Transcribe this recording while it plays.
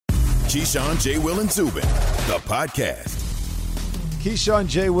Keyshawn, J. Will, and Zubin, the podcast. Keyshawn,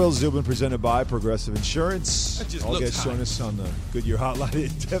 J. Will, Zubin, presented by Progressive Insurance. That just All looks guys join us on the Goodyear Hotline.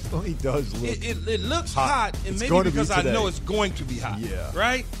 It definitely does look It looks hot, and it's maybe because I know it's going to be hot. Yeah.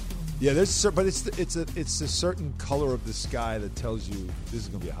 Right? Yeah, but it's a certain color of the sky that tells you this is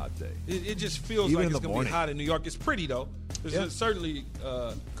going to be a hot day. It just feels Even like in it's the going to be morning. hot in New York. It's pretty, though. It's certainly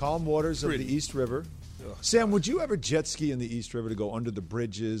calm waters pretty. of the East River. Sam, would you ever jet ski in the East River to go under the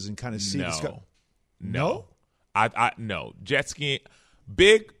bridges and kind of see the sky? No. No. Jet skiing,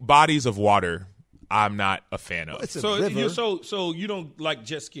 big bodies of water, I'm not a fan of. It's a river. So you don't like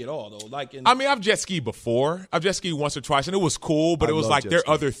jet ski at all, though? I've jet skied before. I've jet skied once or twice, and it was cool, but it was like there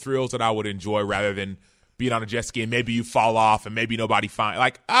are other thrills that I would enjoy rather than being on a jet ski and maybe you fall off and maybe nobody finds.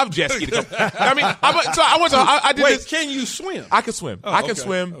 Like, I've jet skied. I did this. Can you swim? I can swim. I can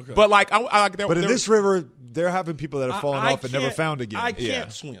swim. Okay. But But in this river, they're having people that have fallen off and never found again. I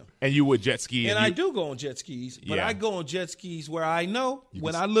can't swim. And you would jet ski. And I do go on jet skis, but I go on jet skis where I know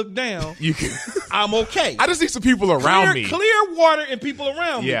when I look down, I'm okay. I just need some people around me. Clear water and people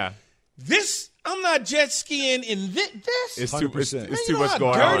around me. Yeah. I'm not jet skiing in this. It's 100%. It's too much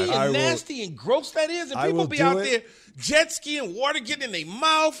going how dirty on. and nasty and gross that is, and people be out there jet skiing, water getting in their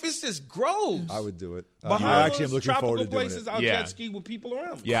mouth. It's just gross. I would do it. I actually am looking forward to doing places, it. I'll jet ski with people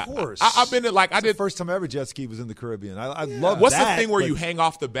around me. Yeah. Of course. I've been to The first time I ever jet skied was in the Caribbean. I love What's that. the thing where you hang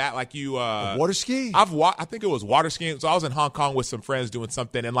off the bat like you water ski? I think it was water skiing. So I was in Hong Kong with some friends doing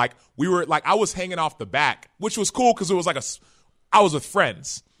something, and I was hanging off the back, which was cool because it was I was with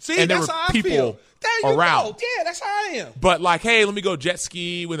friends. See, and there that's were how I people feel. There you around. go. Yeah, that's how I am. But hey, let me go jet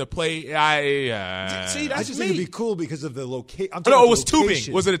ski with a play. See, that's I just think me. it'd be cool because of the location. No, it was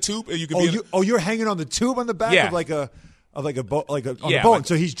tubing. Was it a tube? You could you're hanging on the tube on the back of like a boat, on the boat. Like,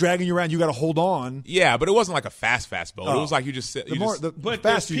 so he's dragging you around. You got to hold on. Yeah, but it wasn't like a fast boat. It was like you just sit. The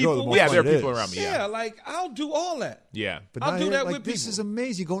faster you go, the more there are fun it people is. around me. Yeah, I'll do all that. Yeah, But I'll do that with This people. is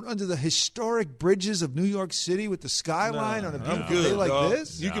amazing. Going under the historic bridges of New York City with the skyline on a beautiful I'm good, day like dog.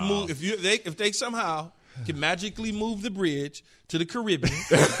 this. You can move if they somehow can magically move the bridge to the Caribbean.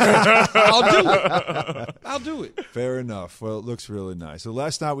 I'll do it. Fair enough. Well, it looks really nice. So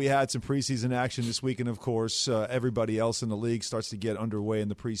last night we had some preseason action. This weekend, of course, everybody else in the league starts to get underway in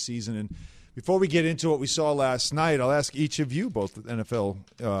the preseason. And before we get into what we saw last night, I'll ask each of you, both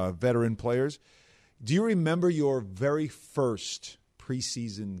NFL veteran players, do you remember your very first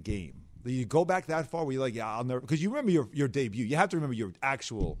preseason game? Do you go back that far? Were you like, yeah, I'll never – because you remember your debut. You have to remember your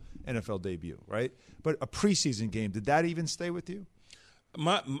actual NFL debut, right? But a preseason game, did that even stay with you?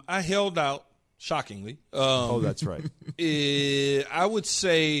 I held out, shockingly. That's right. I would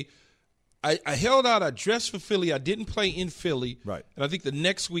say I held out. I dressed for Philly. I didn't play in Philly. Right. And I think the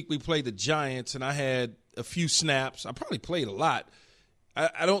next week we played the Giants, and I had a few snaps. I probably played a lot.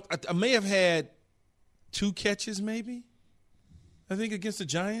 I may have had 2 catches maybe, I think, against the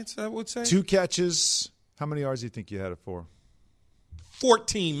Giants, I would say. 2 catches. How many yards do you think you had it for?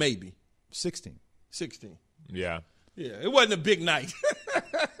 14 maybe. 16. yeah. Yeah, it wasn't a big night.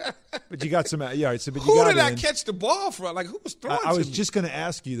 But you got some. Yeah, right, so, but you Who got did I in. catch the ball from? Who was throwing I was to me? just going to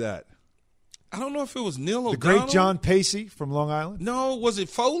ask you that. I don't know if it was Neil O'Donnell. The great John Pacey from Long Island? No, was it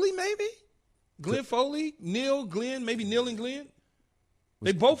Foley maybe? Glenn Foley? Neil, Glenn? Maybe Neil and Glenn?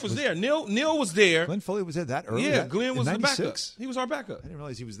 They both was there. Neil was there. Glenn Foley was there that early? Yeah, Glenn was the backup. 96? He was our backup. I didn't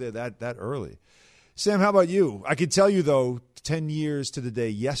realize he was there that early. Sam, how about you? I could tell you, though, 10 years to the day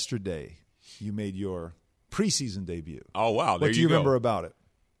yesterday, you made your preseason debut. Oh, wow. What do you remember about it?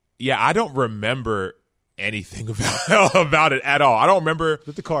 Yeah, I don't remember anything about it at all. I don't remember.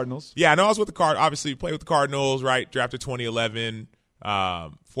 With the Cardinals. Yeah, I know I was with the Cardinals. Obviously, played with the Cardinals, right? Drafted 2011,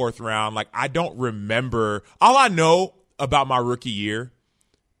 4th round. I don't remember. All I know about my rookie year,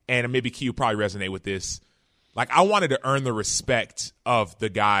 and maybe Key will probably resonate with this, I wanted to earn the respect of the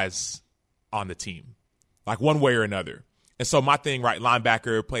guys on the team, one way or another. And so my thing, right,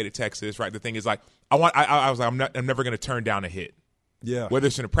 linebacker, played at Texas, right? The thing is, I was like, I'm never going to turn down a hit. Yeah. Whether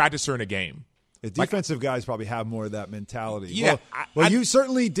it's in a practice or in a game. The defensive guys probably have more of that mentality. Yeah. You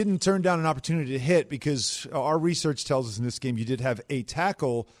certainly didn't turn down an opportunity to hit because our research tells us in this game you did have a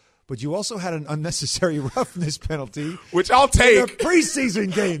tackle, but you also had an unnecessary roughness penalty. Which I'll take. In a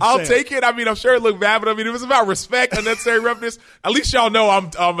preseason game. I'll take it. I'm sure it looked bad, but it was about respect, unnecessary roughness. At least y'all know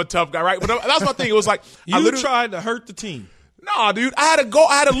I'm a tough guy, right? But that's my thing. It was you tried to hurt the team. No, dude. I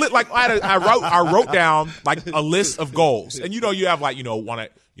wrote down a list of goals, and you have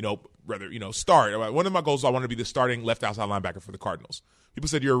start. One of my goals, I wanted to be the starting left outside linebacker for the Cardinals. People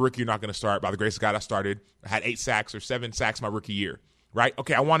said you're a rookie, you're not going to start. By the grace of God, I started. I had 8 sacks or 7 sacks my rookie year. Right?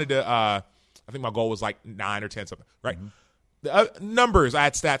 Okay, I wanted to. I think my goal was 9 or 10 something. Right? Mm-hmm. numbers. I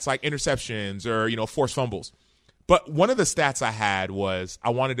had stats like interceptions or forced fumbles. But one of the stats I had was I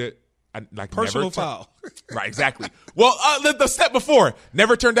wanted to personal foul. Right, exactly. Well, the step before,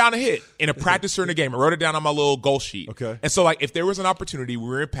 never turn down a hit in a practice or in a game. I wrote it down on my little goal sheet. Okay. And so, if there was an opportunity, we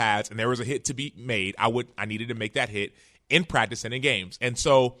were in pads, and there was a hit to be made, I needed to make that hit in practice and in games. And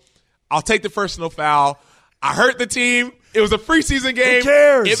so, I'll take the personal foul. I hurt the team. It was a preseason game. Who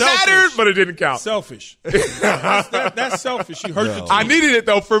cares? It mattered, but it didn't count. Selfish. That's selfish. You hurt the team. I needed it,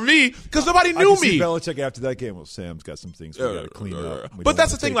 though, for me, because nobody knew I can me. see Belichick after that game. Well, Sam's got some things we got to clean up. But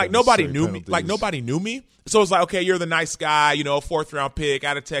that's the thing. Nobody knew me. Nobody knew me. So it's okay, you're the nice guy, fourth-round pick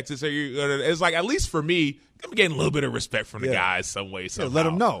out of Texas. It's at least for me, I'm getting a little bit of respect from the guys some way, somehow. Let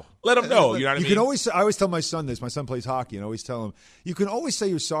them know. Let them know. You know what I mean? You can always. I always tell my son this. My son plays hockey, and I always tell him, you can always say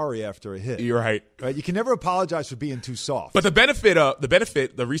you're sorry after a hit. You're right. Right? You can never apologize for being too soft. But the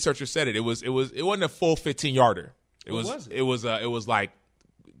benefit, the researcher said it wasn't a full 15-yarder. It was like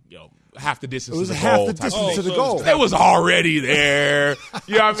half the distance. It was to the half goal the distance to the so goal. It was already there.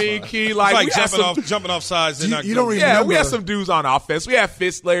 You know what I mean, Key? Jumping off sides. You don't remember. Yeah, we had some dudes on offense. We had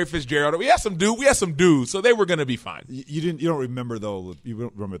Larry Fitzgerald. We had some dudes, so they were going to be fine. You don't remember though. You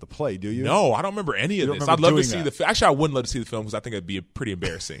don't remember the play, do you? No, I don't remember any of this. I'd love to see the film. Actually, I wouldn't love to see the film because I think it'd be pretty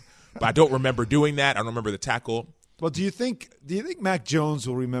embarrassing. But I don't remember doing that. I don't remember the tackle. Well, do you think Mac Jones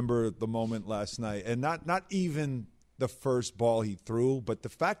will remember the moment last night, and not even the first ball he threw, but the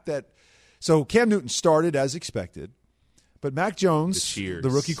fact that Cam Newton started as expected, but Mac Jones, the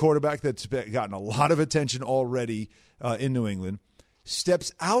rookie quarterback that's gotten a lot of attention already in New England,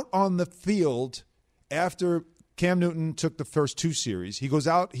 steps out on the field after Cam Newton took the first two series. He goes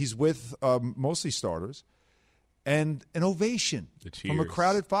out, he's with mostly starters, and an ovation from a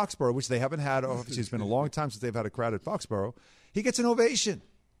crowded Foxborough, which they haven't had. Obviously, it's been a long time since they've had a crowded Foxborough. He gets an ovation.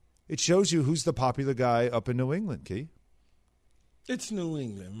 It shows you who's the popular guy up in New England, Key. It's New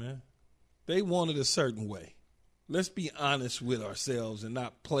England, man. They want it a certain way. Let's be honest with ourselves and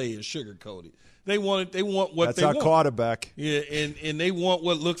not play and sugarcoat it. They want what they want. That's our quarterback. Yeah, and they want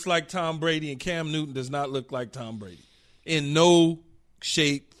what looks like Tom Brady, and Cam Newton does not look like Tom Brady in no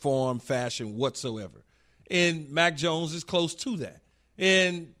shape, form, fashion whatsoever. And Mac Jones is close to that.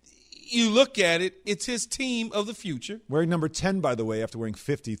 And you look at it, it's his team of the future. Wearing number 10, by the way, after wearing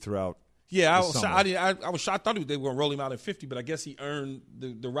 50 throughout. Yeah, I was shocked. I thought they were going to roll him out at 50, but I guess he earned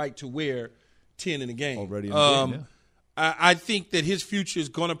the right to wear 10 in the game. Already in the game, yeah. I think that his future is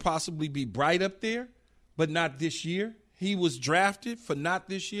going to possibly be bright up there, but not this year. He was drafted for not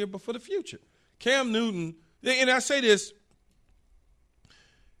this year, but for the future. Cam Newton, and I say this,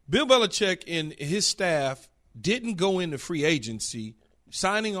 Bill Belichick and his staff didn't go into free agency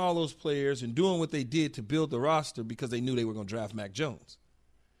signing all those players and doing what they did to build the roster because they knew they were going to draft Mac Jones.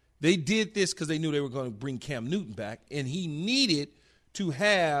 They did this because they knew they were going to bring Cam Newton back, and he needed to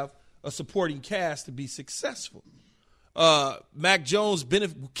have a supporting cast to be successful. Mac Jones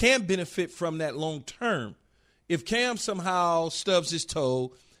can benefit from that long term. If Cam somehow stubs his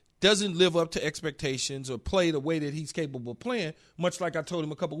toe, doesn't live up to expectations or play the way that he's capable of playing, much like I told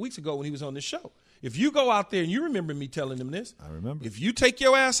him a couple weeks ago when he was on the show. If you go out there, and you remember me telling him this. I remember. If you take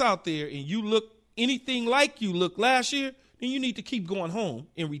your ass out there and you look anything like you looked last year, then you need to keep going home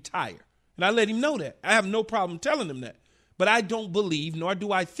and retire. And I let him know that. I have no problem telling him that. But I don't believe, nor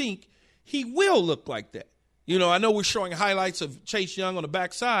do I think, he will look like that. I know we're showing highlights of Chase Young on the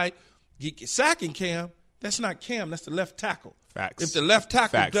backside sacking Cam. That's not Cam. That's the left tackle. Facts. If the left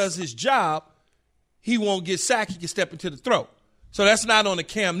tackle does his job, he won't get sacked. He can step into the throat. So that's not on a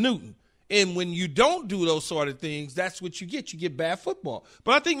Cam Newton. And when you don't do those sort of things, that's what you get. You get bad football.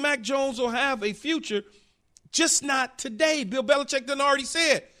 But I think Mac Jones will have a future, just not today. Bill Belichick done already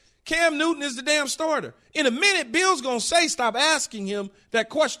said Cam Newton is the damn starter. In a minute, Bill's going to say stop asking him that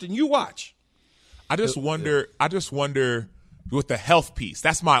question. You watch. I just wonder with the health piece.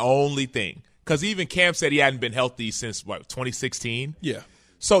 That's my only thing. Because even Cam said he hadn't been healthy since, 2016? Yeah.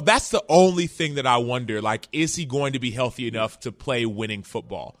 So that's the only thing that I wonder. Is he going to be healthy enough to play winning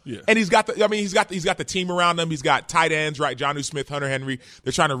football? Yeah. And he's got the team around him. He's got tight ends, right? Jonnu Smith, Hunter Henry.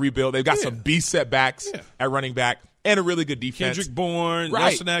 They're trying to rebuild. They've got some beast setbacks at running back and a really good defense. Kendrick Bourne, right.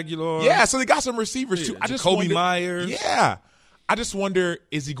 Nelson Aguilar. Yeah, so they got some receivers too. Jacoby Myers. Yeah. I just wonder,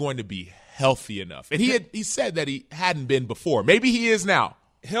 is he going to be healthy enough? And he said that he hadn't been before. Maybe he is now.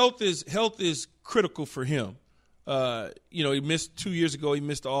 Health is critical for him. He missed 2 years ago. He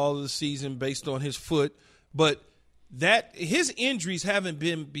missed all of the season based on his foot. But his injuries haven't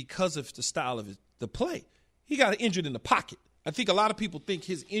been because of the style of the play. He got injured in the pocket. I think a lot of people think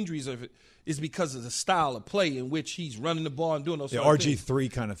his injuries is because of the style of play in which he's running the ball and doing those sort of things.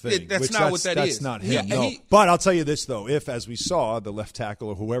 RG3 kind of thing. That's not what that is. That's not him, Yeah, no. But I'll tell you this, though. If, as we saw, the left tackle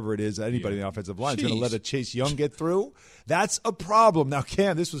or whoever it is, anybody in the offensive line is going to let a Chase Young get through, that's a problem. Now,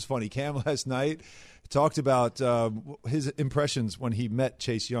 Cam, this was funny. Cam last night talked about his impressions when he met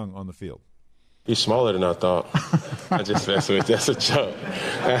Chase Young on the field. He's smaller than I thought. I just mess with. That's a joke.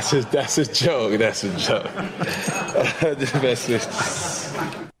 That's a joke. That's a joke. I just mess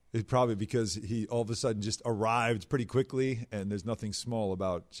with. It's probably because he all of a sudden just arrived pretty quickly, and there's nothing small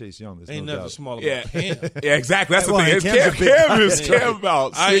about Chase Young. There's Ain't no nothing doubt. small about Cam. Yeah, exactly. That's the Well, thing. Cam's a big guy. Cam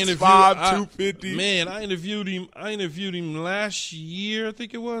about I 6'5", interviewed- 250. Man, I interviewed him last year. I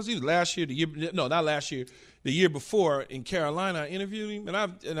think it was either last year, not last year, the year before in Carolina. I interviewed him, and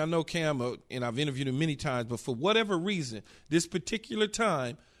I know Cam, and I've interviewed him many times. But for whatever reason, this particular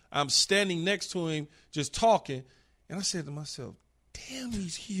time, I'm standing next to him, just talking, and I said to myself, "Damn,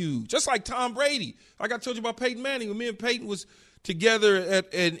 he's huge." Just like Tom Brady. Like I told you about Peyton Manning, when me and Peyton was together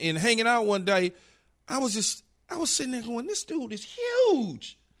and hanging out one day, I was sitting there going, "This dude is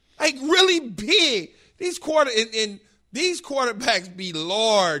huge, like really big." These quarterbacks be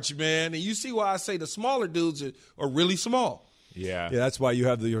large, man, and you see why I say the smaller dudes are really small. Yeah. Yeah, that's why you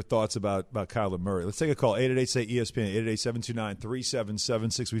have your thoughts about Kyler Murray. Let's take a call. 888-SAY-ESPN,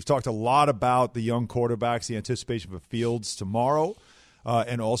 888-729-3776. We've talked a lot about the young quarterbacks, the anticipation for Fields tomorrow,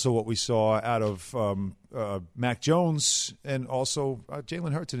 and also what we saw out of Mac Jones and also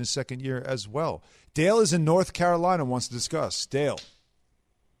Jalen Hurts in his second year as well. Dale is in North Carolina and wants to discuss. Dale.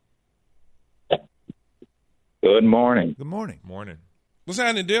 Good morning. Good morning. Morning. What's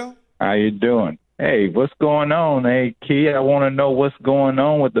happening, Dale? How you doing? Hey, what's going on? Hey, Key, I want to know what's going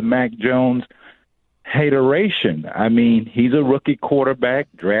on with the Mac Jones hateration. I mean, he's a rookie quarterback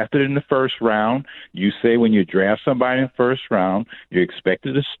drafted in the first round. You say when you draft somebody in the first round, you're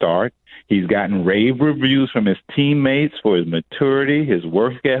expected to start. He's gotten rave reviews from his teammates for his maturity, his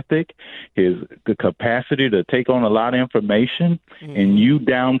work ethic, the capacity to take on a lot of information, and you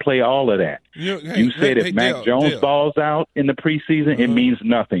downplay all of that. You said if Mac Jones balls out in the preseason, it means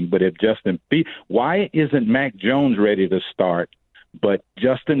nothing. But if why isn't Mac Jones ready to start, but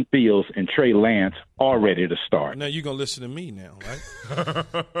Justin Fields and Trey Lance are ready to start? Now you're gonna listen to me now,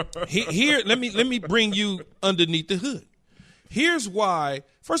 right? Here, let me bring you underneath the hood. Here's why.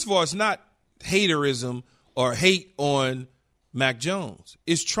 First of all, it's not haterism or hate on Mac Jones.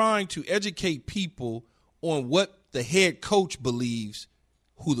 It's trying to educate people on what the head coach believes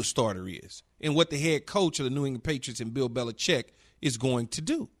who the starter is and what the head coach of the New England Patriots and Bill Belichick is going to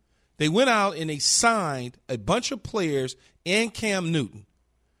do. They went out and they signed a bunch of players and Cam Newton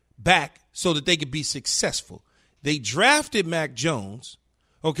back so that they could be successful. They drafted Mac Jones.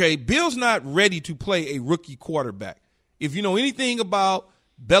 Okay, Bill's not ready to play a rookie quarterback. If you know anything about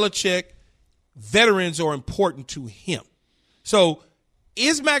Belichick, veterans are important to him. So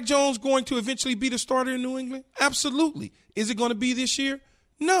is Mac Jones going to eventually be the starter in New England? Absolutely. Is it going to be this year?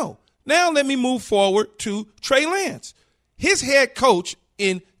 No. Now let me move forward to Trey Lance. His head coach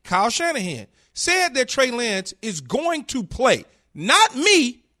in Kyle Shanahan said that Trey Lance is going to play. Not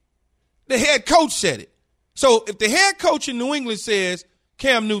me. The head coach said it. So if the head coach in New England says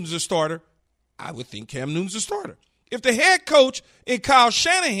Cam Newton's a starter, I would think Cam Newton's a starter. If the head coach in Kyle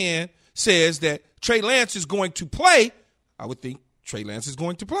Shanahan says that Trey Lance is going to play, I would think Trey Lance is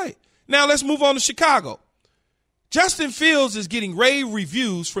going to play. Now let's move on to Chicago. Justin Fields is getting rave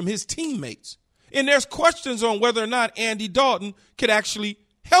reviews from his teammates, and there's questions on whether or not Andy Dalton could actually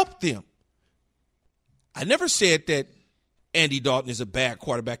help them. I never said that Andy Dalton is a bad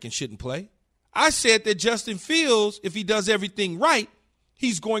quarterback and shouldn't play. I said that Justin Fields, if he does everything right,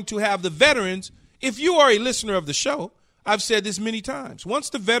 he's going to have the veterans. If you are a listener of the show, I've said this many times. Once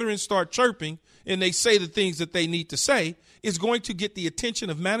the veterans start chirping and they say the things that they need to say, it's going to get the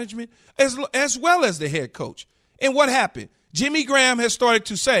attention of management as well as the head coach. And what happened? Jimmy Graham has started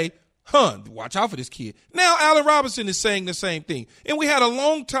to say, watch out for this kid. Now Allen Robinson is saying the same thing. And we had a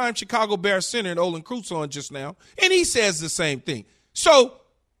longtime Chicago Bears center, Olin Kreutz, on just now, and he says the same thing. So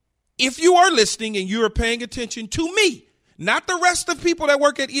if you are listening and you are paying attention to me, not the rest of people that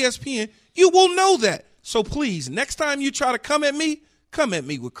work at ESPN, you will know that. So please, next time you try to come at me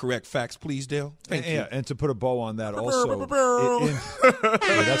with correct facts, please, Dale. Thank you. Yeah, and to put a bow on that also.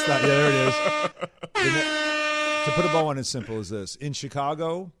 That's not, there it is. To put a bow on it, as simple as this. In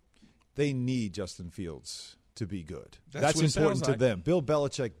Chicago, they need Justin Fields to be good. That's important to them. Bill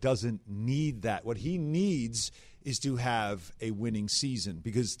Belichick doesn't need that. What he needs is to have a winning season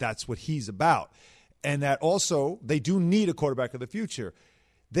because that's what he's about. And that also, they do need a quarterback of the future.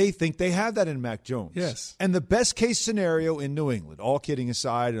 They think they have that in Mac Jones. Yes. And the best case scenario in New England, all kidding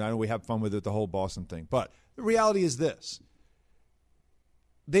aside, and I know we have fun with it, the whole Boston thing, but the reality is this.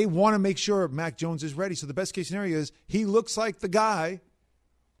 They want to make sure Mac Jones is ready. So the best case scenario is he looks like the guy,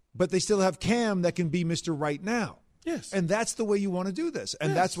 but they still have Cam that can be Mr. Right now. Yes. And that's the way you want to do this.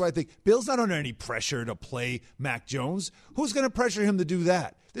 And that's why I think Bill's not under any pressure to play Mac Jones. Who's going to pressure him to do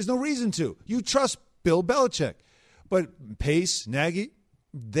that? There's no reason to. You trust Bill Belichick. But Pace, Nagy,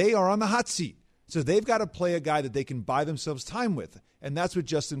 they are on the hot seat. So they've got to play a guy that they can buy themselves time with. And that's what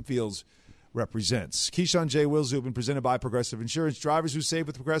Justin Fields represents. Keyshawn J. Will Zubin, presented by Progressive Insurance. Drivers who save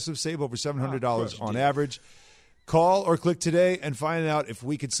with Progressive save over $700 on average. Call or click today and find out if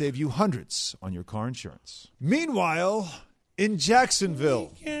we could save you hundreds on your car insurance. Meanwhile, in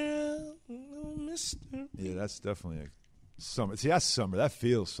Jacksonville. Yeah, that's definitely a summer. See, that's summer. That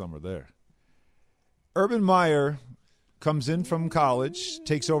feels summer there. Urban Meyer comes in from college,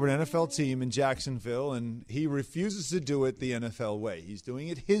 takes over an NFL team in Jacksonville, and he refuses to do it the NFL way. He's doing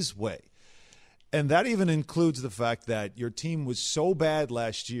it his way. And that even includes the fact that your team was so bad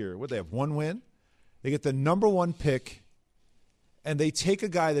last year. What, they have one win? They get the number one pick, and they take a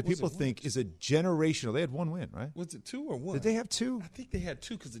guy that people think is a generational. They had one win, right? Was it 2 or 1? Did they have 2? I think they had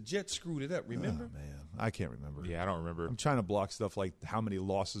 2 because the Jets screwed it up, remember? Oh, man. I can't remember. Yeah, I don't remember. I'm trying to block stuff like how many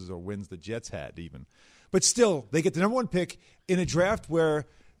losses or wins the Jets had even. But still, they get the number one pick in a draft where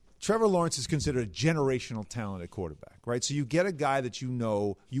Trevor Lawrence is considered a generational talent at quarterback, right? So you get a guy that you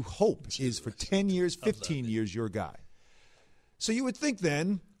know, you hope is for 10 years, 15 years your guy. So you would think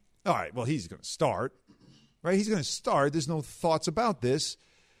then, all right, well, he's going to start, right? He's going to start. There's no thoughts about this.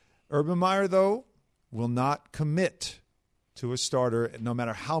 Urban Meyer, though, will not commit to a starter no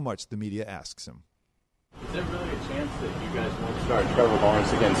matter how much the media asks him. Is there really a chance that you guys won't start Trevor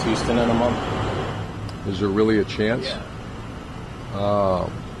Lawrence against Houston in a month? Is there really a chance? Yeah.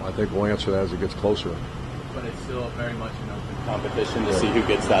 I think we'll answer that as it gets closer. But it's still very much an open competition to see who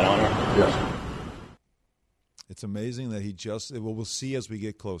gets that honor. Yes. It's amazing that he just – we'll see as we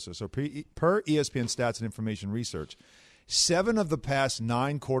get closer. So per ESPN Stats and Information Research, 7 of the past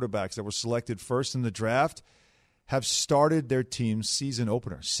 9 quarterbacks that were selected first in the draft have started their team's season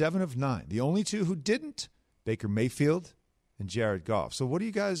opener. 7 of 9. The only 2 who didn't, Baker Mayfield and Jared Goff. So what do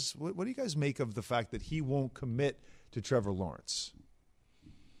you guys make of the fact that he won't commit to Trevor Lawrence?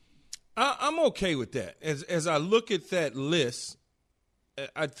 I'm okay with that. As I look at that list,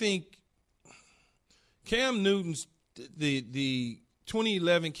 I think Cam Newton's the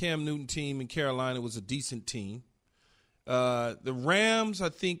 2011 Cam Newton team in Carolina was a decent team. The Rams, I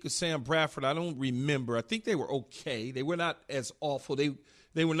think, with Sam Bradford, I don't remember. I think they were okay. They were not as awful.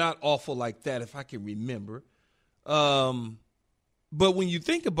 They were not awful like that, if I can remember. But when you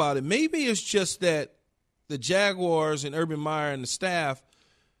think about it, maybe it's just that the Jaguars and Urban Meyer and the staff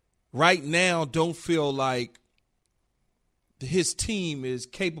right now don't feel like his team is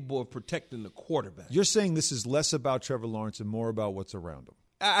capable of protecting the quarterback. You're saying this is less about Trevor Lawrence and more about what's around him.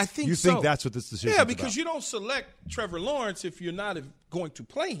 I think you think that's what this decision is about. Yeah, because about. you don't select Trevor Lawrence if you're not going to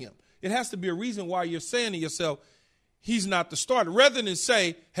play him. It has to be a reason why you're saying to yourself, he's not the starter. Rather than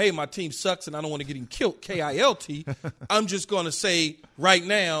say, hey, my team sucks and I don't want to get him killed, K-I-L-T, I'm just going to say right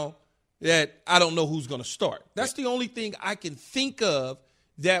now that I don't know who's going to start. That's the only thing I can think of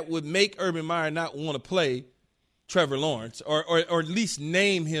that would make Urban Meyer not want to play Trevor Lawrence or at least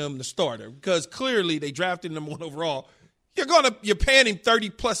name him the starter, because clearly they drafted him #1 overall. You're paying him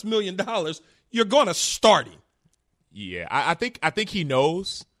 $30+ million. You're going to start him. Yeah, I think he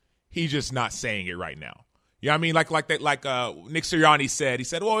knows. He's just not saying it right now. You know what I mean? Like Nick Sirianni said. He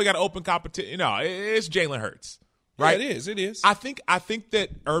said, "Well, we got an open competition." No, it's Jalen Hurts, right? Yeah, it is. I think that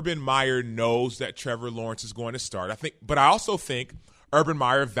Urban Meyer knows that Trevor Lawrence is going to start. But I also think Urban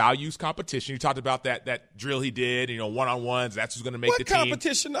Meyer values competition. You talked about that drill he did, one-on-ones. That's who's going to make the team. What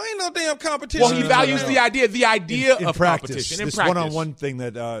competition? I ain't no damn competition. Well, he values the idea in of practice. competition. This one-on-one thing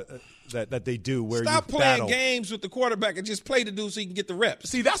that they do where Stop you playing battle. games with the quarterback and just play the dude so he can get the reps.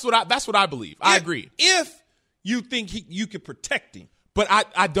 See, that's what I believe. I agree. If you think you could protect him. But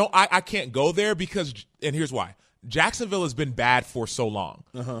I can't go there because, and here's why. Jacksonville has been bad for so long.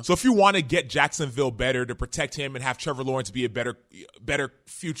 So if you want to get Jacksonville better to protect him and have Trevor Lawrence be a better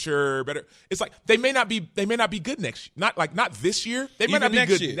future, it's like they may not be good next year. Not this year. They might not be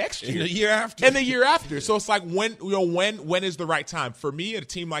good next year. And the year after. And the year after. So it's like when is the right time? For me, at a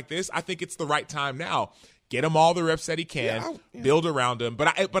team like this, I think it's the right time now. Get him all the reps that he can, build around him.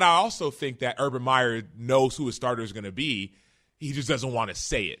 But I also think that Urban Meyer knows who his starter is going to be. He just doesn't want to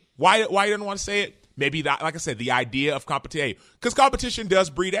say it. Why he doesn't want to say it? Maybe, like I said, the idea of competition. Because competition does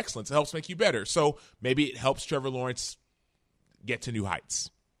breed excellence. It helps make you better. So maybe it helps Trevor Lawrence get to new heights.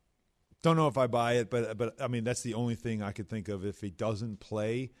 Don't know if I buy it, but I mean, that's the only thing I could think of. If he doesn't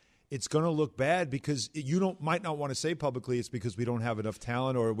play, it's going to look bad because might not want to say publicly it's because we don't have enough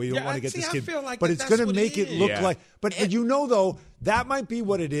talent or we don't want to get this kid. But it's going to make it look like. But though, that might be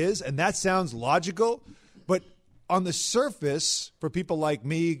what it is, and that sounds logical. But on the surface, for people like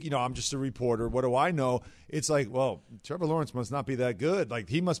me, I'm just a reporter. What do I know? It's like, well, Trevor Lawrence must not be that good. Like,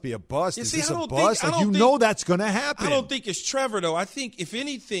 he must be a bust. Is this a bust? That's going to happen. I don't think it's Trevor, though. I think, if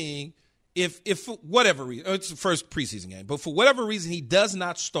anything, if for whatever reason, it's the first preseason game, but for whatever reason he does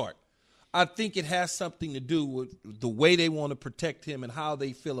not start, I think it has something to do with the way they want to protect him and how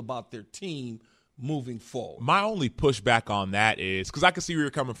they feel about their team moving forward. My only pushback on that is because I can see where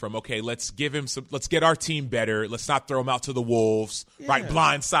you're coming from. Okay, let's get our team better. Let's not throw him out to the wolves, right?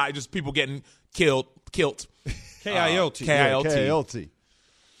 Blindside, just people getting killed. K-I-L-T. K-I-L-T.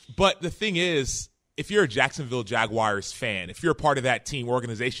 But the thing is, if you're a Jacksonville Jaguars fan, if you're a part of that team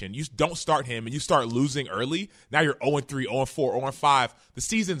organization, you don't start him and you start losing early. Now you're 0-3, 0-4, 0-5. The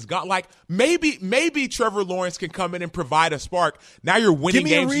season's got maybe Trevor Lawrence can come in and provide a spark. Now you're winning games.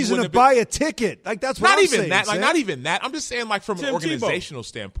 Give me a reason to buy a ticket. Like, that's what I'm saying. Not even that. I'm just saying, like, from an organizational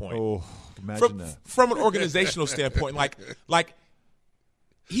standpoint. Oh, imagine that. From an organizational standpoint, like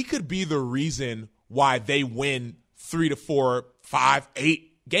he could be the reason why they win 3 to 4, 5,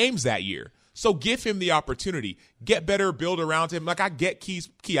 8 games that year. So give him the opportunity. Get better, build around him. Like, I get Key.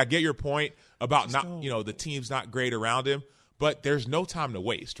 I get your point about the team's not great around him, but there's no time to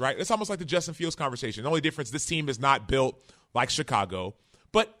waste, right? It's almost like the Justin Fields conversation. The only difference, this team is not built like Chicago.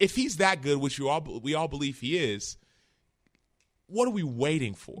 But if he's that good, which we all believe he is, what are we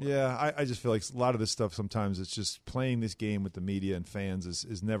waiting for? Yeah, I just feel like a lot of this stuff sometimes it's just playing this game with the media and fans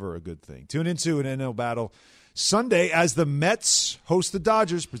is never a good thing. Tune into an NL battle Sunday as the Mets host the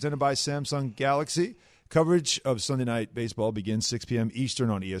Dodgers, presented by Samsung Galaxy. Coverage of Sunday Night Baseball begins 6 p.m. Eastern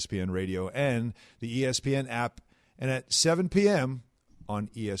on ESPN Radio and the ESPN app, and at 7 p.m. on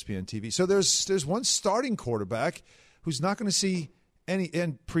ESPN TV. So there's one starting quarterback who's not going to see any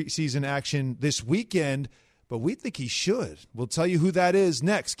preseason action this weekend, but we think he should. We'll tell you who that is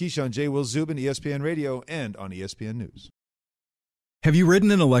next. Keyshawn, J. Will Zubin, ESPN Radio, and on ESPN News. Have you ridden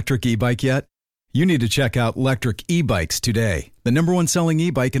an electric e-bike yet? You need to check out Electric E-Bikes today, the #1 selling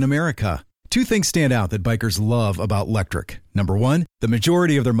e-bike in America. Two things stand out that bikers love about Electric. Number one, the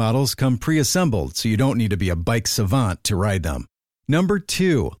majority of their models come pre-assembled, so you don't need to be a bike savant to ride them. Number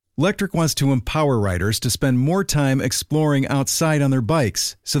two, Electric wants to empower riders to spend more time exploring outside on their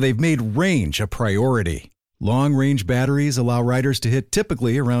bikes, so they've made range a priority. Long-range batteries allow riders to hit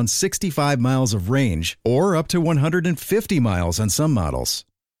typically around 65 miles of range, or up to 150 miles on some models.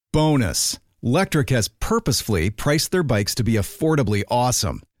 Bonus, Electric has purposefully priced their bikes to be affordably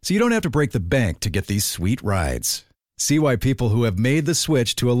awesome, so you don't have to break the bank to get these sweet rides. See why people who have made the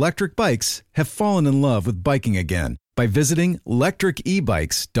switch to electric bikes have fallen in love with biking again by visiting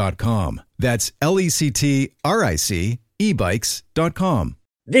lectricebikes.com. That's LECTRIC ebikes.com.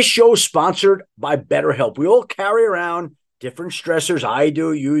 This show is sponsored by BetterHelp. We all carry around different stressors. I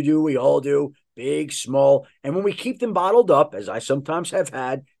do, you do, we all do, big, small. And when we keep them bottled up, as I sometimes have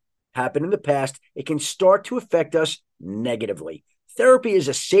had happen in the past, it can start to affect us negatively. Therapy is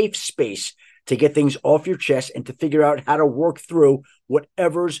a safe space to get things off your chest and to figure out how to work through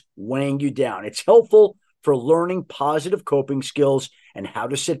whatever's weighing you down. It's helpful for learning positive coping skills and how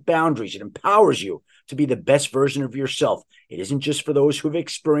to set boundaries. It empowers you to be the best version of yourself. It isn't just for those who have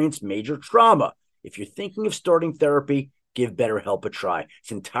experienced major trauma. If you're thinking of starting therapy, give BetterHelp a try.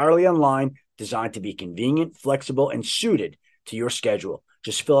 It's entirely online, designed to be convenient, flexible, and suited to your schedule.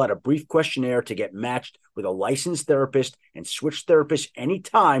 Just fill out a brief questionnaire to get matched with a licensed therapist and switch therapists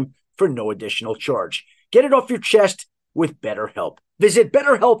anytime for no additional charge. Get it off your chest with BetterHelp. Visit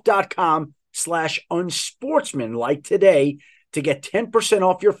BetterHelp.com/unsportsmanlike today to get 10%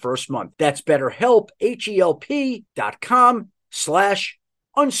 off your first month. That's BetterHelp,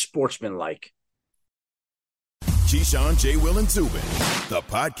 HELP.com/unsportsmanlike. Keyshawn, J. Will, and Zubin, the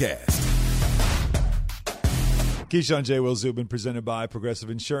podcast. Keyshawn, J. Will, Zubin, presented by Progressive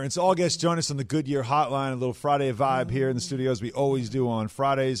Insurance. All guests join us on the Goodyear Hotline, a little Friday vibe here in the studio as we always do on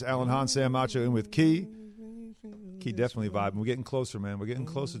Fridays. Alan Hahn, Sam Acho in with Key. Key definitely vibing. We're getting closer, man. We're getting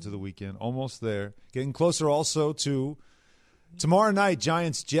closer to the weekend. Almost there. Getting closer also to tomorrow night,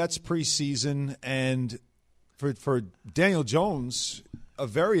 Giants-Jets preseason. And for Daniel Jones, a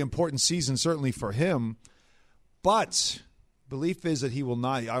very important season certainly for him. But belief is that he will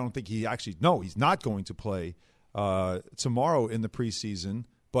not – I don't think he actually – no, he's not going to play tomorrow in the preseason,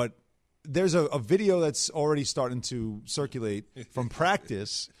 but there's a video that's already starting to circulate from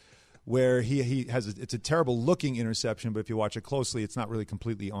practice where he has it's a terrible looking interception, but if you watch it closely, it's not really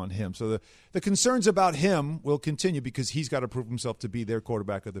completely on him. So the concerns about him will continue because he's got to prove himself to be their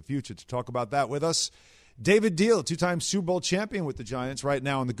quarterback of the future. To talk about that with us, David Diehl, two-time Super Bowl champion with the Giants right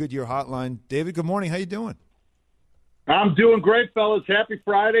now on the Goodyear Hotline. David, good morning. How you doing? I'm doing great, fellas. Happy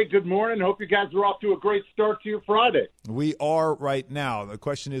Friday. Good morning. Hope you guys are off to a great start to your Friday. We are right now. The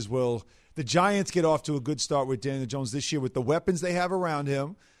question is, will the Giants get off to a good start with Daniel Jones this year with the weapons they have around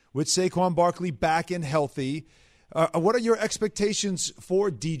him, with Saquon Barkley back and healthy? What are your expectations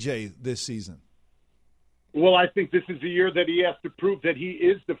for DJ this season? Well, I think this is the year that he has to prove that he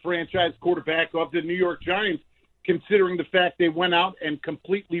is the franchise quarterback of the New York Giants, considering the fact they went out and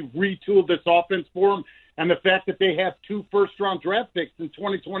completely retooled this offense for him, and the fact that they have 2 first-round draft picks in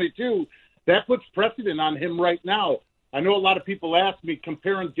 2022. That puts precedent on him right now. I know a lot of people ask me,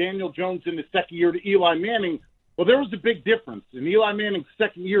 comparing Daniel Jones in the second year to Eli Manning. Well, there was a big difference. In Eli Manning's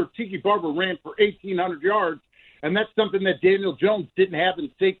second year, Tiki Barber ran for 1,800 yards, and that's something that Daniel Jones didn't have in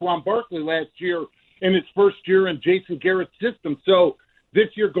Saquon Barkley last year in his first year in Jason Garrett's system. So this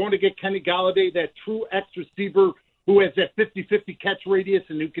year, going to get Kenny Golladay, that true X receiver who has that 50-50 catch radius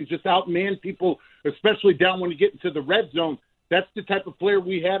and who can just outman people, especially down when you get into the red zone. That's the type of player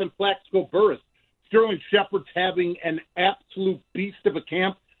we had in Plaxico Burress. Sterling Shepard's having an absolute beast of a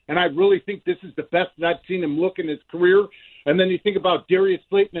camp, and I really think this is the best that I've seen him look in his career. And then you think about Darius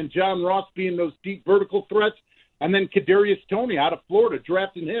Slayton and John Ross being those deep vertical threats, and then Kadarius Toney out of Florida,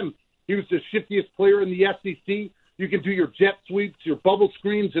 drafting him. He was the shiftiest player in the SEC. You can do your jet sweeps, your bubble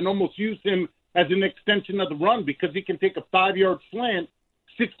screens, and almost use him as an extension of the run because he can take a 5-yard slant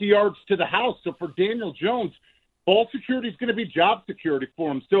 60 yards to the house. So for Daniel Jones, ball security is going to be job security for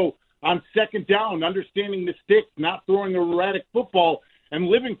him. So on second down, understanding the sticks, not throwing a erratic football, and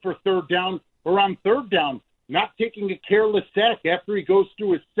living for third down, or on third down, not taking a careless sack after he goes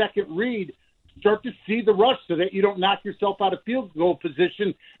through his second read. Start to see the rush so that you don't knock yourself out of field goal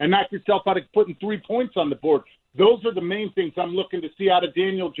position and knock yourself out of putting 3 points on the board. Those are the main things I'm looking to see out of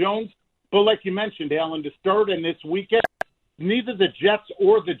Daniel Jones. But like you mentioned, Alan, to start in this weekend, neither the Jets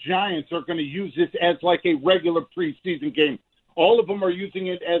or the Giants are going to use this as like a regular preseason game. All of them are using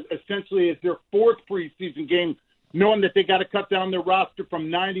it as essentially as their 4th preseason game, knowing that they got to cut down their roster from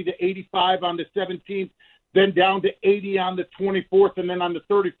 90 to 85 on the 17th, then down to 80 on the 24th, and then on the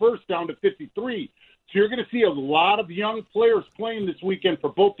 31st down to 53. So you're going to see a lot of young players playing this weekend for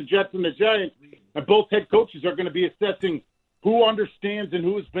both the Jets and the Giants, and both head coaches are going to be assessing who understands and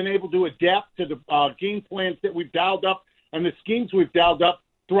who has been able to adapt to the game plans that we've dialed up and the schemes we've dialed up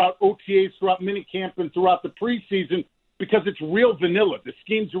throughout OTAs, throughout minicamp, and throughout the preseason, because it's real vanilla. The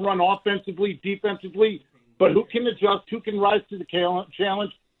schemes are run offensively, defensively, but who can adjust, who can rise to the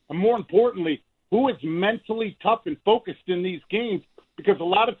challenge, and more importantly, who is mentally tough and focused in these games, because a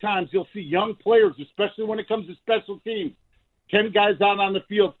lot of times you'll see young players, especially when it comes to special teams, 10 guys out on the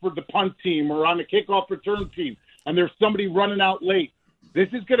field for the punt team or on the kickoff return team, and there's somebody running out late. This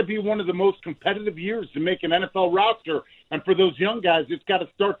is going to be one of the most competitive years to make an NFL roster, and for those young guys, it's got to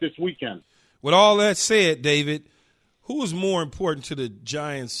start this weekend. With all that said, David, who is more important to the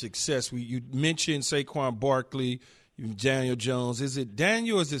Giants' success? You mentioned Saquon Barkley, Daniel Jones. Is it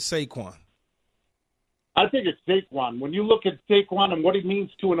Daniel or is it Saquon? I think it's Saquon. When you look at Saquon and what he means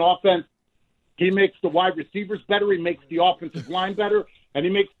to an offense, he makes the wide receivers better, he makes the offensive line better, and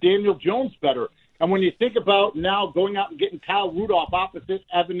he makes Daniel Jones better. And when you think about now going out and getting Kyle Rudolph opposite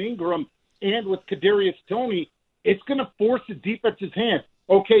Evan Ingram and with Kadarius Toney, it's going to force the defense's hand.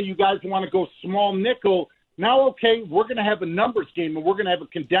 Okay, you guys want to go small nickel. Now, okay, we're going to have a numbers game, and we're going to have a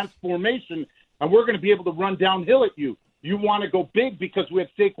condensed formation, and we're going to be able to run downhill at you. You want to go big because we have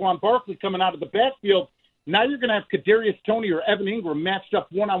Saquon Barkley coming out of the backfield. Now you're going to have Kadarius Toney or Evan Ingram matched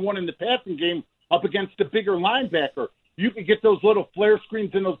up one-on-one in the passing game up against a bigger linebacker. You can get those little flare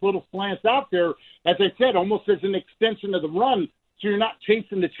screens and those little slants out there, as I said, almost as an extension of the run, so you're not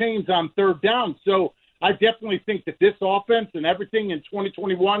chasing the chains on third down. So I definitely think that this offense and everything in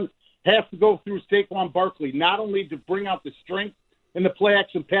 2021 has to go through Saquon Barkley, not only to bring out the strength in the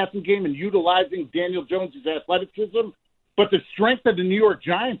play-action passing game and utilizing Daniel Jones' athleticism, but the strength of the New York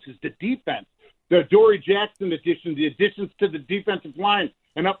Giants is the defense. The Adoree Jackson addition, the additions to the defensive line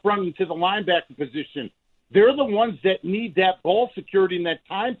and up front into the linebacker position. They're the ones that need that ball security and that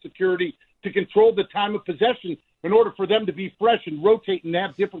time security to control the time of possession in order for them to be fresh and rotate and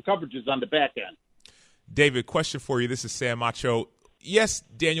have different coverages on the back end. David, question for you. This is Sam Acho. Yes,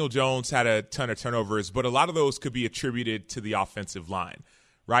 Daniel Jones had a ton of turnovers, but a lot of those could be attributed to the offensive line,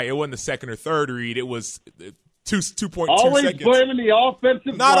 right? It wasn't the second or third read. It was 2.2 Always seconds. blaming the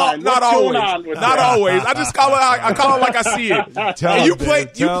offensive line. Not always. Not always. I just call it like I see it. And you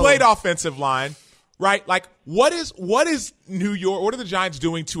played offensive line, right? Like, what is New York? What are the Giants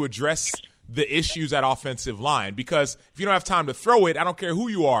doing to address the issues at offensive line? Because if you don't have time to throw it, I don't care who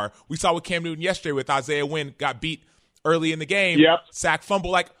you are. We saw with Cam Newton yesterday with Isaiah Wynn got beat early in the game. Yep. Sack,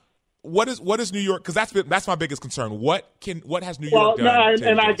 fumble. Like, what is New York? Because that's my biggest concern. What has New York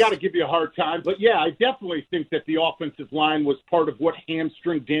done? I got to give you a hard time, but yeah, I definitely think that the offensive line was part of what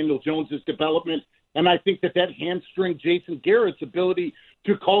hamstringed Daniel Jones's development, and I think that hamstringed Jason Garrett's ability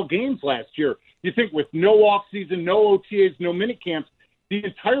to call games last year. You think with no offseason, no OTAs, no minicamps, the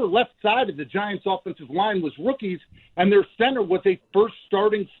entire left side of the Giants' offensive line was rookies, and their center was a first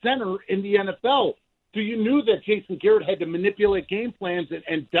starting center in the NFL. So you knew that Jason Garrett had to manipulate game plans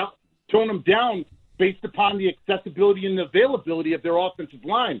and tone them down based upon the accessibility and the availability of their offensive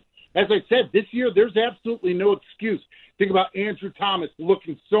line. As I said, this year there's absolutely no excuse. Think about Andrew Thomas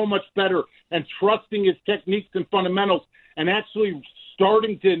looking so much better and trusting his techniques and fundamentals and actually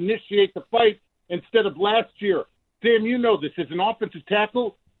starting to initiate the fight instead of last year. Sam, you know this. As an offensive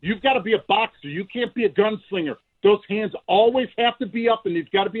tackle, you've got to be a boxer. You can't be a gunslinger. Those hands always have to be up, and you've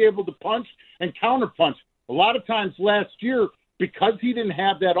got to be able to punch and counterpunch. A lot of times last year, because he didn't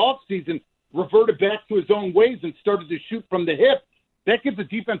have that offseason, reverted back to his own ways and started to shoot from the hip. That gives the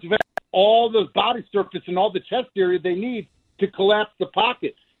defensive end all the body surface and all the chest area they need to collapse the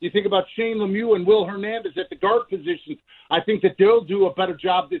pocket. You think about Shane Lemieux and Will Hernandez at the guard positions. I think that they'll do a better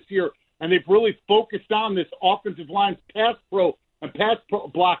job this year, and they've really focused on this offensive line's pass pro and pass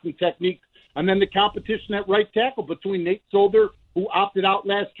blocking techniques, and then the competition at right tackle between Nate Solder, who opted out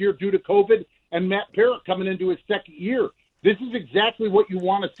last year due to COVID, and Matt Parrott coming into his second year. This is exactly what you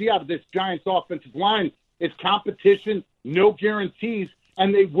want to see out of this Giants offensive line. It's competition, no guarantees,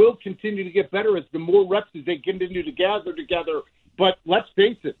 and they will continue to get better as the more reps as they continue to gather together. But let's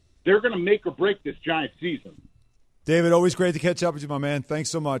face it, they're going to make or break this Giants season. David, always great to catch up with you, my man.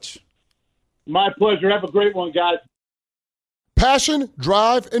 Thanks so much. My pleasure. Have a great one, guys. Passion,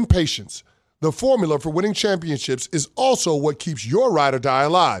 drive, and patience. The formula for winning championships is also what keeps your ride or die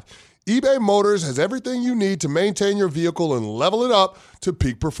alive. eBay Motors has everything you need to maintain your vehicle and level it up to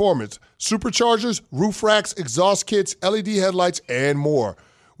peak performance. Superchargers, roof racks, exhaust kits, LED headlights, and more.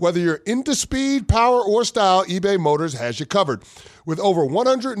 Whether you're into speed, power, or style, eBay Motors has you covered. With over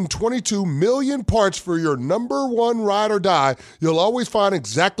 122 million parts for your number one ride or die, you'll always find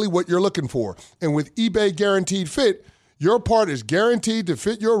exactly what you're looking for. And with eBay Guaranteed Fit, your part is guaranteed to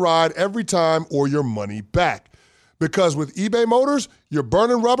fit your ride every time or your money back. Because with eBay Motors, you're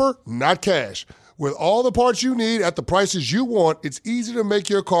burning rubber, not cash. With all the parts you need at the prices you want, it's easy to make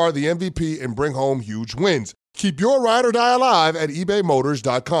your car the MVP and bring home huge wins. Keep your ride or die alive at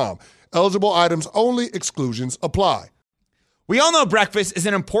ebaymotors.com. Eligible items only. Exclusions apply. We all know breakfast is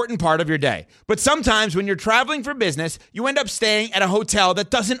an important part of your day, but sometimes when you're traveling for business, you end up staying at a hotel that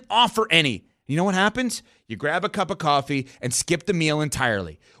doesn't offer any. You know what happens? You grab a cup of coffee and skip the meal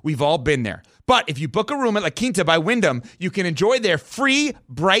entirely. We've all been there. But if you book a room at La Quinta by Wyndham, you can enjoy their free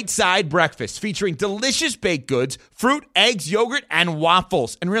Bright Side breakfast featuring delicious baked goods, fruit, eggs, yogurt, and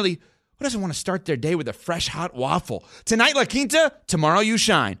waffles. And really, who doesn't want to start their day with a fresh, hot waffle? Tonight, La Quinta, tomorrow you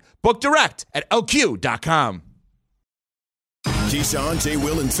shine. Book direct at LQ.com. Keyshawn, J.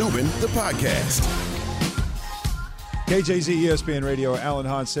 Will, and Zubin, the podcast. KJZ, ESPN Radio, Alan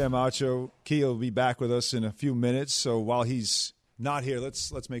Hahn, Sam Acho. Key will be back with us in a few minutes. So while he's not here,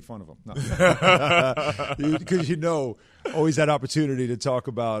 let's make fun of him. Because always that opportunity to talk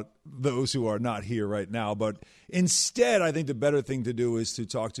about those who are not here right now. But instead, I think the better thing to do is to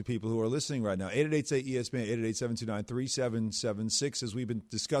talk to people who are listening right now. 888-ESPN, 888-729-3776, as we've been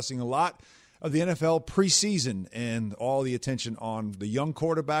discussing a lot of the NFL preseason and all the attention on the young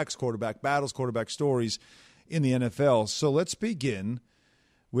quarterbacks, quarterback battles, quarterback stories in the NFL. So let's begin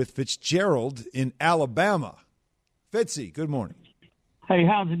with Fitzgerald in Alabama. Fitzy, good morning. Hey,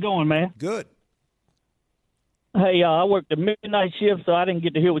 how's it going, man? Good. Hey, I worked the midnight shift, so I didn't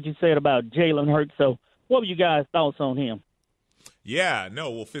get to hear what you said about Jalen Hurts. So what were you guys' thoughts on him? Yeah, no,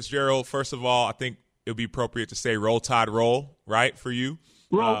 well, Fitzgerald, first of all, I think it would be appropriate to say roll tide roll, right, for you.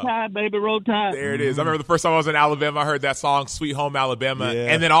 Roll Tide, baby, Roll Tide. There it is. I remember the first time I was in Alabama, I heard that song, Sweet Home Alabama. Yeah.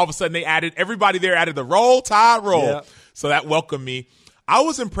 And then all of a sudden everybody there added the Roll Tide Roll. Yeah. So that welcomed me. I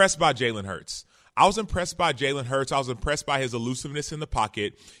was impressed by Jalen Hurts. I was impressed by his elusiveness in the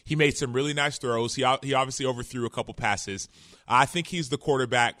pocket. He made some really nice throws. He obviously overthrew a couple passes. I think he's the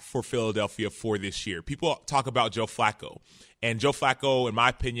quarterback for Philadelphia for this year. People talk about Joe Flacco. And Joe Flacco, in my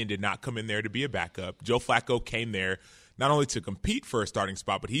opinion, did not come in there to be a backup. Joe Flacco came there not only to compete for a starting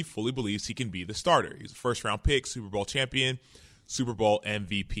spot, but he fully believes he can be the starter. He's a first-round pick, Super Bowl champion, Super Bowl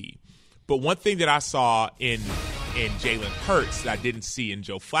MVP. But one thing that I saw in Jalen Hurts that I didn't see in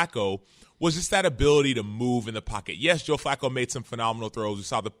Joe Flacco was just that ability to move in the pocket. Yes, Joe Flacco made some phenomenal throws. We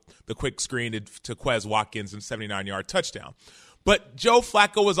saw the quick screen to Quez Watkins and 79-yard touchdown. But Joe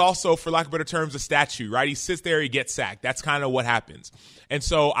Flacco was also, for lack of better terms, a statue, right? He sits there, he gets sacked. That's kind of what happens. And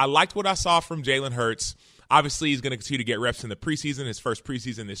so I liked what I saw from Jalen Hurts. Obviously, he's going to continue to get reps in the preseason, his first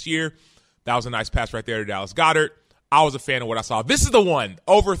preseason this year. That was a nice pass right there to Dallas Goedert. I was a fan of what I saw. This is the one,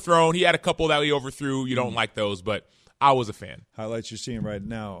 overthrown. He had a couple that he overthrew. You don't like those, but I was a fan. Highlights you're seeing right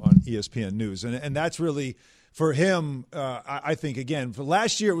now on ESPN News. And that's really, for him, I think, again, for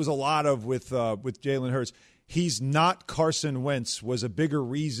last year it was a lot of with Jalen Hurts. He's not Carson Wentz was a bigger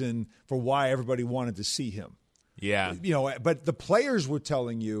reason for why everybody wanted to see him. Yeah. But the players were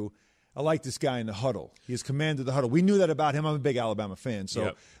telling you, I like this guy in the huddle. He has commanded the huddle. We knew that about him. I'm a big Alabama fan.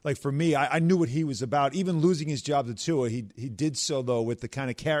 So, for me, I knew what he was about. Even losing his job to Tua, he did so, though, with the kind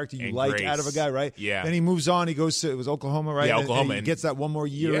of character you like grace. out of a guy, right? Yeah. Then he moves on. He goes to, it was Oklahoma, right? Yeah, Oklahoma. And he gets that one more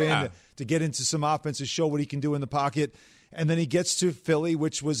year in to get into some offense, to show what he can do in the pocket. And then he gets to Philly,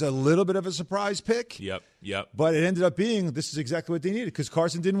 which was a little bit of a surprise pick. Yep. But it ended up being, this is exactly what they needed, because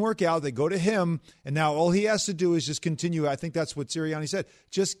Carson didn't work out. They go to him, and now all he has to do is just continue. I think that's what Sirianni said.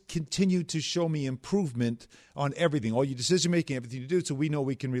 Just continue to show me improvement on everything, all your decision-making, everything you do, so we know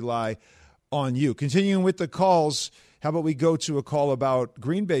we can rely on you. Continuing with the calls, how about we go to a call about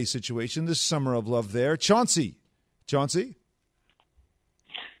Green Bay situation, this summer of love there. Chauncey. Chauncey?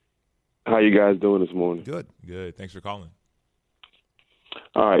 How you guys doing this morning? Good. Thanks for calling.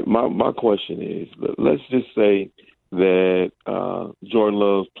 All right, my question is, let's just say that Jordan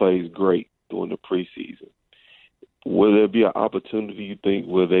Love plays great during the preseason. Will there be an opportunity, you think,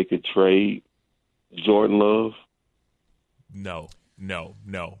 where they could trade Jordan Love? No. You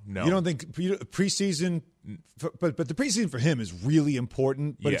don't think preseason, but the preseason for him is really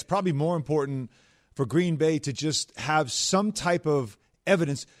important, but it's probably more important for Green Bay to just have some type of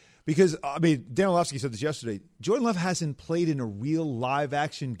evidence. Because, Dan Orlovsky said this yesterday, Jordan Love hasn't played in a real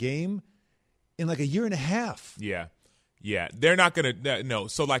live-action game in like a year and a half. Yeah. They're not going to – no.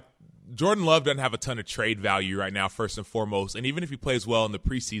 So, Jordan Love doesn't have a ton of trade value right now, first and foremost. And even if he plays well in the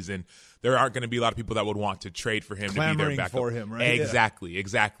preseason, there aren't going to be a lot of people that would want to trade for him Clamoring to be their backup. for him, right?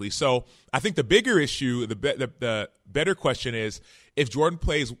 Exactly. So I think the bigger issue, the better question is, if Jordan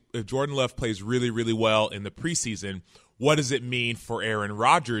Love plays really, really well in the preseason, what does it mean for Aaron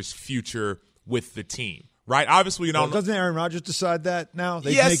Rodgers' future with the team? Right? Obviously, doesn't Aaron Rodgers decide that now?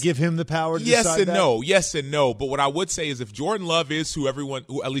 They give him the power to decide that? Yes and no. But what I would say is, if Jordan Love is who everyone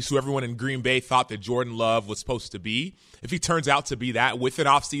in Green Bay thought that Jordan Love was supposed to be, if he turns out to be that with an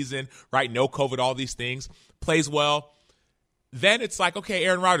offseason, right, no COVID, all these things, plays well, then it's like, okay,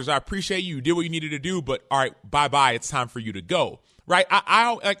 Aaron Rodgers, I appreciate you. You did what you needed to do, but all right, bye-bye. It's time for you to go. Right?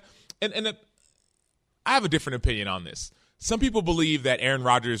 I have a different opinion on this. Some people believe that Aaron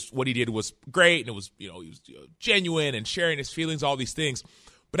Rodgers, what he did was great, and it was, he was genuine and sharing his feelings, all these things.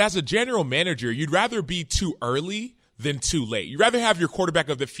 But as a general manager, you'd rather be too early than too late. You'd rather have your quarterback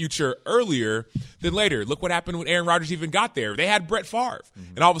of the future earlier than later. Look what happened when Aaron Rodgers even got there. They had Brett Favre.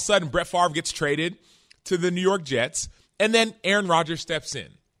 And all of a sudden, Brett Favre gets traded to the New York Jets, and then Aaron Rodgers steps in.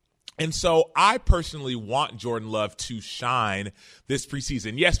 And so I personally want Jordan Love to shine this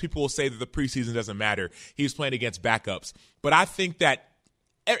preseason. Yes, people will say that the preseason doesn't matter. He was playing against backups. But I think that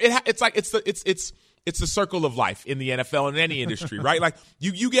it's the circle of life in the NFL and in any industry, right? Like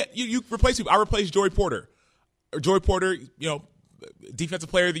you replace people. I replaced Joey Porter. Defensive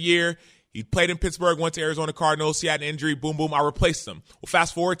player of the year. He played in Pittsburgh, went to Arizona Cardinals. He had an injury. Boom, boom. I replaced him. Well,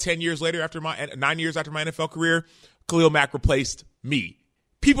 fast forward 9 years after my NFL career, Khalil Mack replaced me.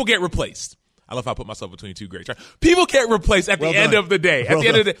 People get replaced. I love how I put myself between two greats. Right? People get replaced at the end of the day.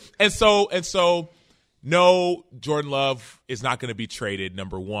 And so, no, Jordan Love is not going to be traded,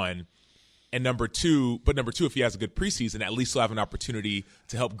 number one. And number two, if he has a good preseason, at least he'll have an opportunity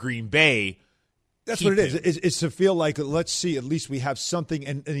to help Green Bay. That's what it is. It's to feel like, let's see, at least we have something,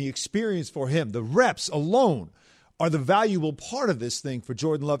 and the experience for him, the reps alone are the valuable part of this thing for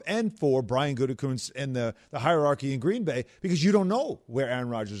Jordan Love and for Brian Gutekunst and the hierarchy in Green Bay, because you don't know where Aaron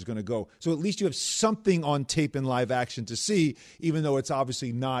Rodgers is going to go. So at least you have something on tape in live action to see, even though it's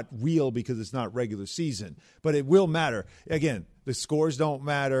obviously not real because it's not regular season. But it will matter. Again, the scores don't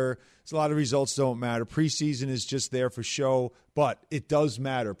matter. A lot of results don't matter. Preseason is just there for show, but it does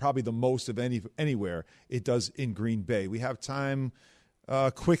matter. Probably the most of anywhere it does in Green Bay. We have time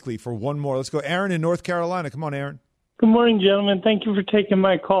quickly for one more. Let's go. Aaron in North Carolina. Come on, Aaron. Good morning, gentlemen. Thank you for taking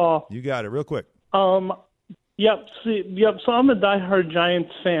my call. You got it. Real quick. Yep. So I'm a diehard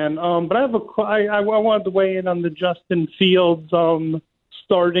Giants fan. But I wanted to weigh in on the Justin Fields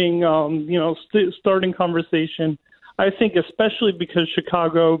starting conversation. I think especially because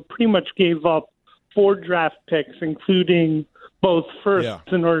Chicago pretty much gave up 4 draft picks, including both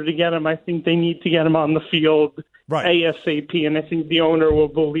firsts, in order to get him. I think they need to get him on the field ASAP, and I think the owner will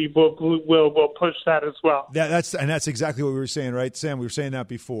push that as well. That's exactly what we were saying, right, Sam? We were saying that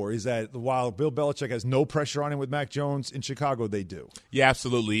before, is that while Bill Belichick has no pressure on him with Mac Jones, in Chicago they do. Yeah,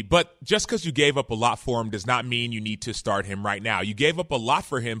 absolutely. But just because you gave up a lot for him does not mean you need to start him right now. You gave up a lot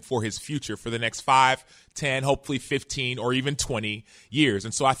for him for his future, for the next 5, 10, hopefully 15, or even 20 years.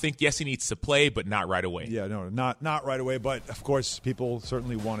 And so I think, yes, he needs to play, but not right away. Yeah, no, not right away. But, of course, people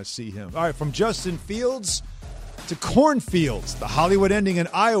certainly want to see him. All right, from Justin Fields to cornfields, the Hollywood ending in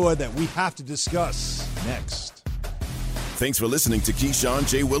Iowa that we have to discuss next. Thanks for listening to Keyshawn,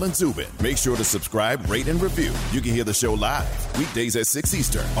 J. Will, and Zubin. Make sure to subscribe, rate, and review. You can hear the show live weekdays at 6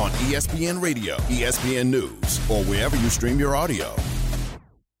 Eastern on ESPN Radio, ESPN News, or wherever you stream your audio.